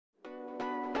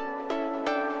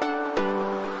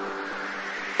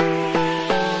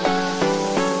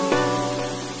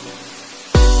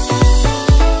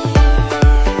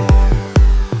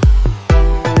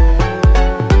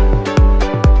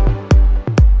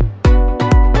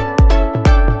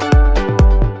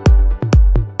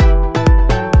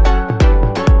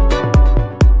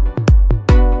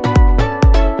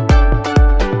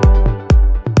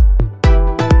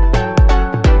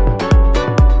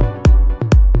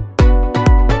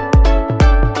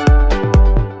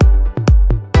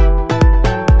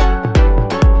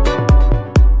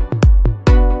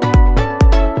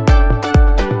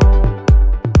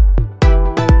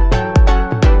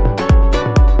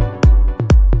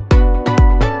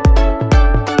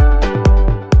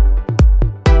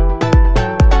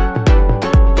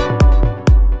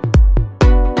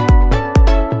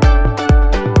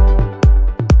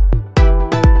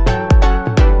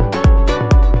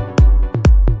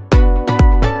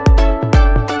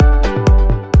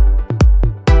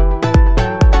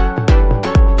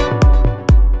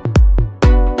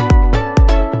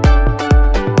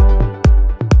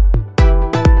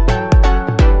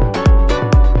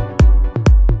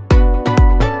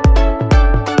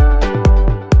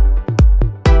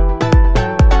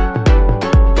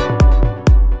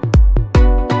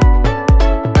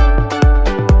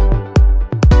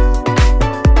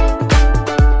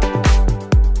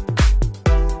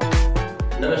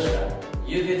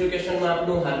Youth એજ્યુકેશનમાં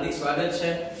આપનું હાર્દિક સ્વાગત છે।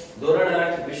 ધોરણ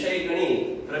 8 વિષય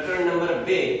ગણિત પ્રકરણ નંબર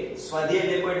 2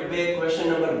 સ્વાધ્યાય 2.2 ક્વેશ્ચન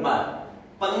નંબર 12।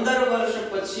 15 વર્ષ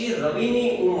પછી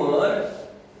રવિની ઉંમર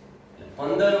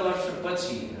 15 વર્ષ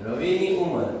પછી રવિની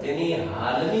ઉંમર તેની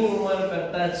હાલની ઉંમર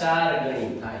કરતા 4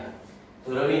 ગણી થાય તો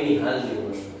રવિની હાલની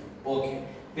ઉંમર શું? ઓકે,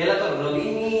 પહેલા તો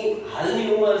રવિની હાલની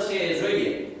ઉંમર છે એ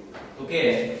જોઈએ તો કે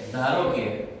ધારો કે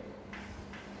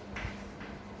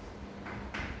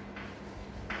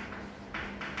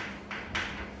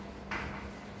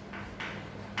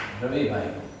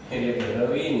રવિભાઈ એટલે કે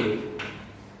રવિની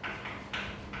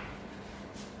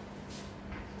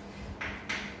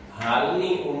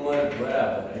હાલની ઉંમર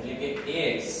બરાબર એટલે કે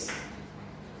x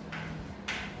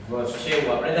વર્ષ છે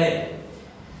એવું આપણે ધારીએ।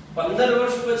 15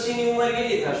 વર્ષ પછીની ઉંમર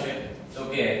કેટલી થશે તો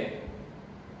કે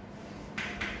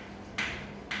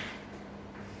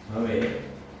હવે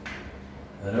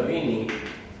રવિની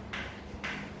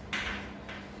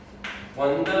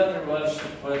 15 વર્ષ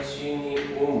પછીની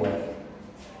ઉંમર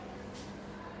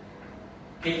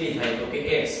કેટલી થાય તો કે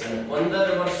x અને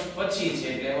 15 વર્ષ પછી છે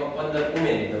એટલે એમાં 15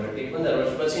 ઉમેરી દો એટલે 15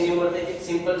 વર્ષ પછીની ઉંમર થાય।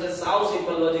 સિમ્પલ છે, સાવ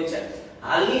સિમ્પલ લોજિક છે।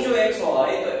 હાલની જો x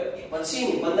હોય તો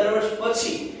પછીની 15 વર્ષ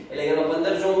પછી એટલે એનો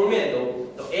 15 જો ઉમેરી દો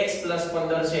તો x +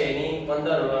 15 છે એની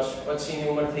 15 વર્ષ પછીની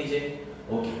ઉંમર થઈ જાય।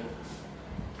 ઓકે,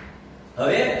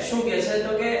 હવે શું કહે છે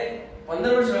તો કે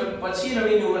 15 વર્ષ પછી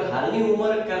રવિની ઉંમર હાલની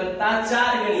ઉંમર કરતા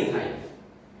 4 ગણી થાય।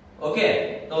 ઓકે,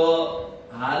 તો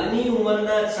હાલની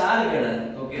ઉંમરના 4 ગણા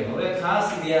તો કે હવે ખાસ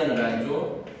ધ્યાન રાખજો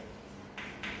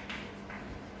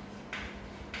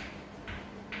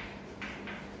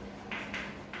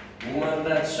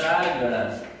ઉંમરના 4 ગણા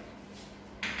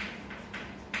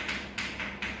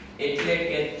એટલે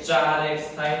કે 4x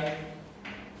થાય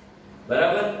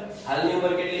બરાબર। હાલની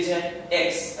ઉંમર કેટલી છે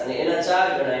x અને એના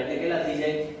 4 ગણા એટલે કેટલા થઈ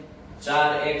જાય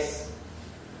 4x।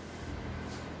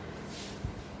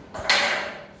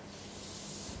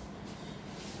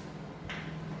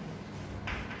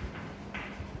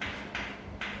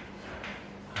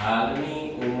 હાલની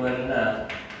ઉંમરના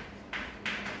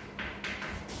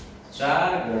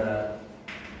 4 ગણા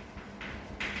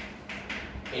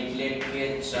એટલે કે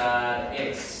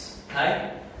 4x થાય।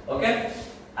 ઓકે,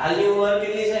 હાલની ઉંમર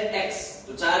કેટલી છે x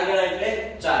તો 4 ગણા એટલે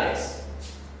 4x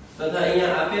તથા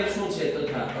અહીંયા આપેલ શું છે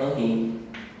તથા અહીં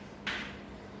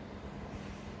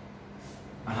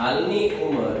હાલની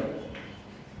ઉંમર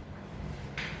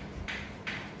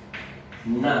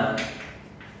ના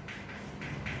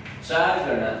 4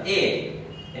 ગણા a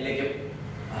એટલે કે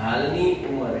હાલની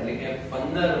ઉંમર એટલે કે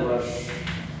 15 વર્ષ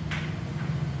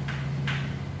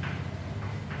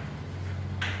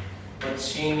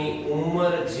પછીની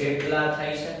ઉંમર જેટલા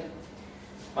થાય છે।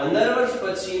 15 વર્ષ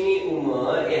પછીની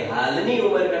ઉંમર એ હાલની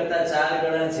ઉંમર કરતા 4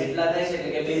 ગણા જેટલા થાય છે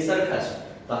એટલે કે બે સરખા છે।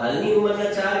 તો હાલની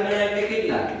ઉંમરના 4 ગણા એટલે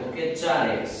કેટલા તો કે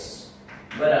 4x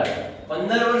બરાબર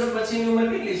 15 વર્ષ પછીની ઉંમર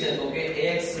કેટલી છે તો કે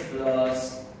x +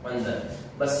 15।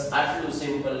 બસ આટલું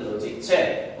સિમ્પલ લોજિક છે।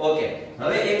 ઓકે,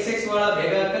 હવે x x વાળા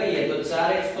ભેગા કરીએ તો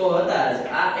 4x તો હતા જ,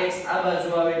 આ x આ બાજુ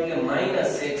આવે એટલે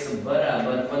 -x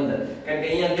બરાબર 15 કારણ કે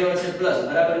અહીંયા કેવો છે પ્લસ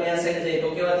બરાબર ની આ સાઈડ જાય તો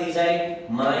કેવા થઈ જાય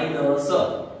માઈનસ।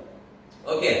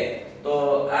 ઓકે, તો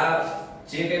આ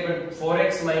જે કંઈ પણ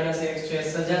 4x - x છે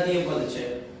સજાતીય પદ છે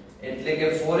એટલે કે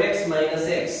 4x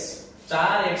 - x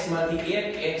 4x માંથી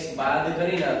 1x બાદ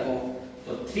કરી નાખો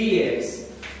તો 3x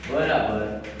બરાબર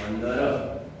 15।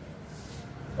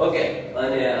 ઓકે,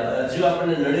 અને જો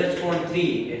આપણે નડે જ કોણ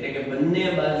 3 એટલે કે બંને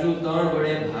બાજુ 3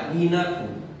 વડે ભાગી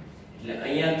નાખું એટલે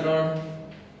અહીંયા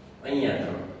 3 અહીંયા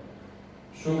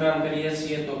 3 શું કામ કરીએ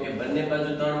છીએ તો કે બંને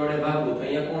બાજુ 3 વડે ભાગું તો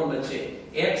અહીંયા કોણ બચે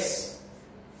x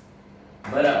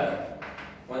બરાબર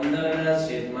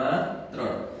 15/3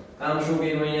 કામ શું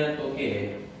કર્યું અહીંયા તો કે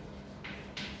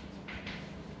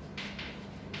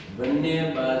બંને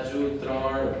બાજુ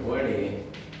 3 વડે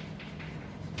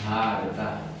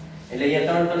ભાગતા એટલે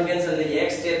અહીંયા 3 કેન્સલ થઈ જાય,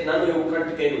 x સ્ટેપ નાનું એવું કટ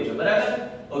કર્યું છે બરાબર।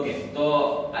 ઓકે, તો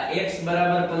આ x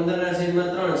બરાબર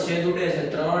 15/3 છેદ ઉડે છે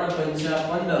 3 × 5 =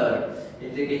 15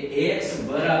 એટલે કે x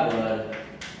બરાબર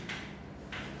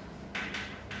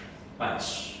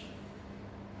 5।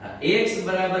 આ x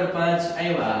બરાબર 5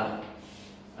 આવ્યા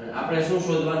અને આપણે શું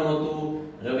શોધવાનું હતું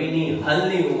રવિની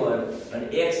હાલની ઉંમર અને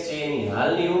x છે એની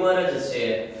હાલની ઉંમર જ છે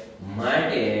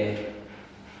માટે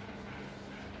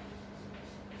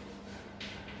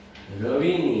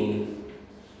રવિની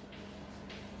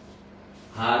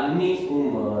હાલની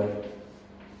ઉંમર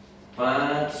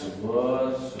 5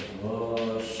 વર્ષ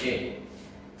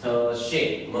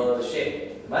થશે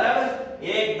બરાબર।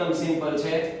 એકદમ સિમ્પલ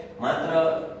છે, માત્ર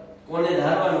કોને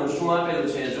ધારવાનું શું આપેલું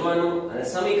છે જોવાનું અને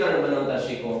સમીકરણ બનાવતા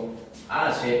શીખો। આ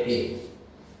છે a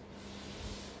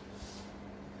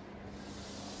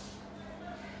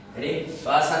રેડી? તો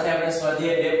આ સાથે આપણે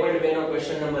સ્વાધ્યાય 2.2 નો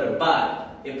ક્વેશ્ચન નંબર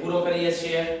 12 એ પૂરો કરીએ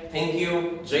છીએ. Thank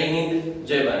you. જય હિન્દ,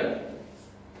 જય ભારત.